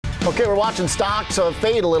Okay, we're watching stocks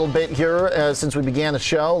fade a little bit here since we began the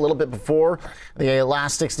show. A little bit before the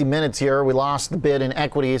last 60 minutes here, we lost the bid in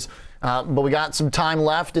equities, but we got some time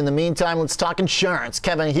left. In the meantime, let's talk insurance.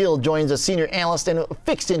 Kevin Hill joins us, senior analyst and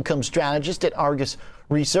fixed income strategist at Argus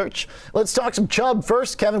Research. Let's talk some Chubb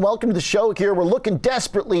first. Kevin, welcome to the show here. We're looking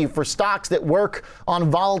desperately for stocks that work on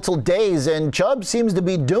volatile days, and Chubb seems to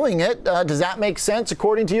be doing it. Does that make sense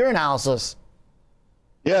according to your analysis?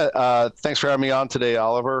 Yeah, thanks for having me on today,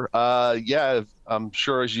 Oliver. Yeah, I'm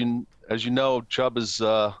sure as you know, Chubb is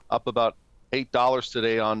up about $8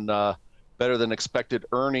 today on better than expected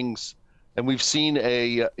earnings, and we've seen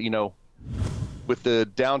with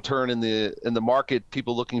the downturn in the market,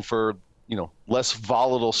 people looking for less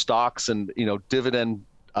volatile stocks and dividend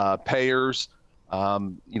payers, a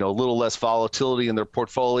little less volatility in their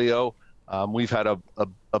portfolio. We've had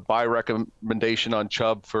a buy recommendation on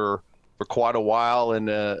Chubb for quite a while, and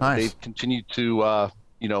Nice. they've continued to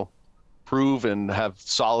prove and have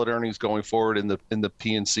solid earnings going forward in the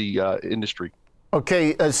P&C industry.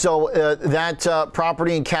 Okay, so that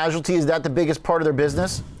property and casualty, is that the biggest part of their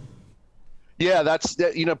business? Yeah, that's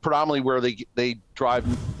predominantly where they drive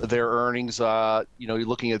their earnings. You're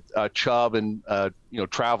looking at Chubb and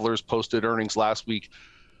Travelers posted earnings last week.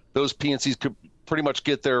 Those P&Cs could pretty much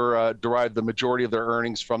get their derive the majority of their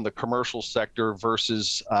earnings from the commercial sector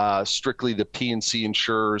versus strictly the P&C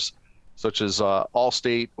insurers such as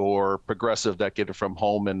Allstate or Progressive that get it from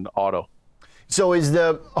home and auto. So is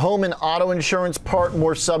the home and auto insurance part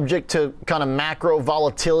more subject to kind of macro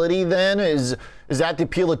volatility then? Is that the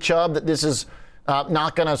appeal of Chubb, that this is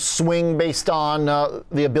not going to swing based on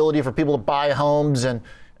the ability for people to buy homes? And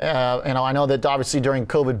I know that obviously during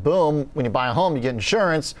COVID boom, when you buy a home, you get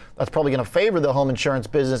insurance. That's probably going to favor the home insurance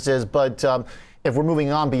businesses. But if we're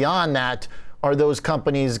moving on beyond that, are those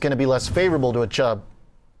companies going to be less favorable to a Chubb?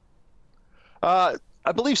 I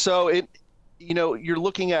believe so. You're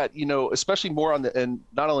looking at, especially more on and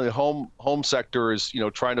not only the home sector is,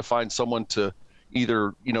 trying to find someone to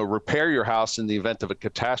either, repair your house in the event of a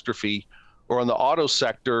catastrophe, or on the auto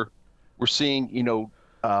sector, we're seeing,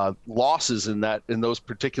 losses in those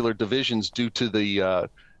particular divisions due to the,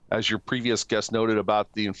 as your previous guest noted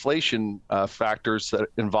about the inflation factors that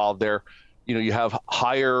involved there. You have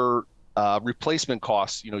higher replacement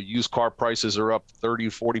costs. Used car prices are up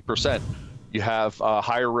 30-40%. You have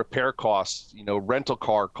higher repair costs. Rental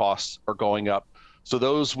car costs are going up. So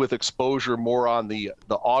those with exposure more on the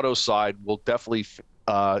auto side will definitely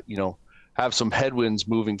have some headwinds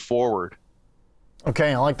moving forward.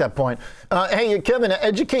 Okay, I like that point. Hey, Kevin,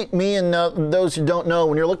 educate me and those who don't know.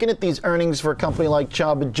 When you're looking at these earnings for a company like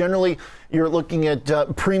Chubb, generally you're looking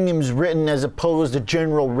at premiums written as opposed to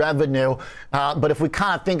general revenue. But if we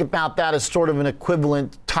kind of think about that as sort of an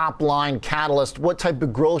equivalent top-line catalyst, what type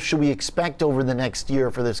of growth should we expect over the next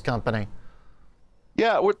year for this company?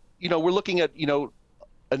 Yeah, we're looking at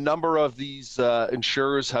a number of these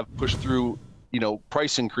insurers have pushed through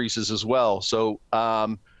price increases as well. So.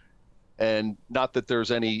 And not that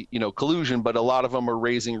there's any, collusion, but a lot of them are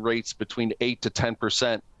raising rates between 8 to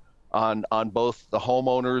 10% on both the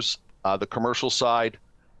homeowners, the commercial side,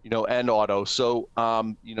 and auto. So,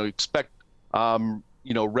 expect,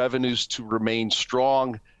 revenues to remain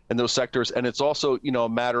strong in those sectors. And it's also, a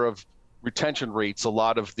matter of retention rates. A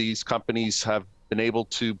lot of these companies have been able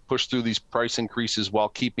to push through these price increases while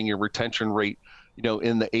keeping a retention rate,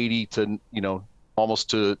 in the 80 to,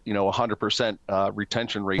 almost to 100%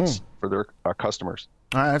 retention rates for their customers.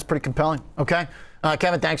 All right, that's pretty compelling. Okay,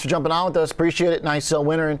 Kevin, thanks for jumping on with us. Appreciate it. Nice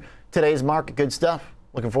winner in today's market. Good stuff.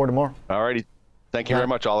 Looking forward to more. All righty. Thank you very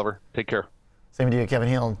much, Oliver. Take care. Same to you, Kevin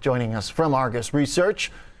Hill, joining us from Argus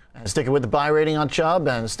Research. And sticking with the buy rating on Chubb,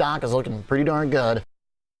 and the stock is looking pretty darn good.